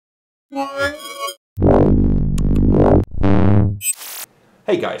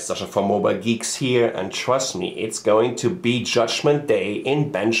Hey guys, Sasha from Mobile Geeks here, and trust me, it's going to be Judgment Day in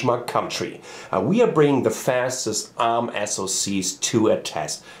benchmark country. We are bringing the fastest ARM SoCs to a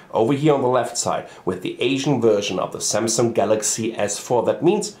test. Over here on the left side with the Asian version of the Samsung Galaxy S4. That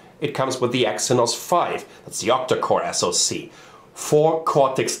means it comes with the Exynos 5, that's the octa-core SoC. 4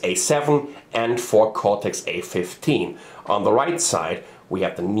 Cortex A7 and 4 Cortex A15. On the right side we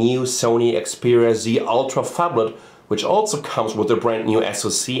have the new Sony Xperia Z Ultra phablet, which also comes with a brand new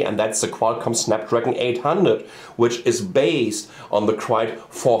SoC, and that's the Qualcomm Snapdragon 800, which is based on the Crite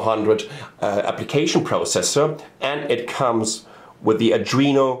 400 application processor, and it comes with the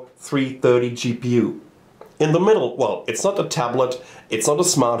Adreno 330 GPU. In the middle, well, it's not a tablet, it's not a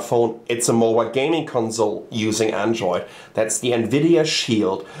smartphone, it's a mobile gaming console using Android. That's the Nvidia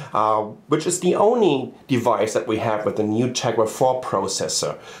Shield, which is the only device that we have with the new Tegra 4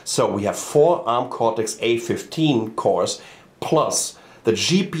 processor. So we have 4 ARM Cortex A15 cores, plus the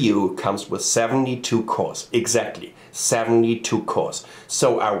GPU comes with 72 cores, exactly 72 cores.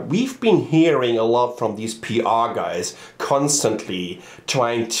 So we've been hearing a lot from these PR guys constantly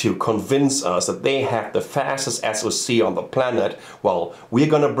trying to convince us that they have the fastest SoC on the planet. Well, we're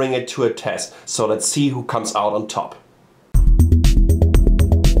gonna bring it to a test, so let's see who comes out on top.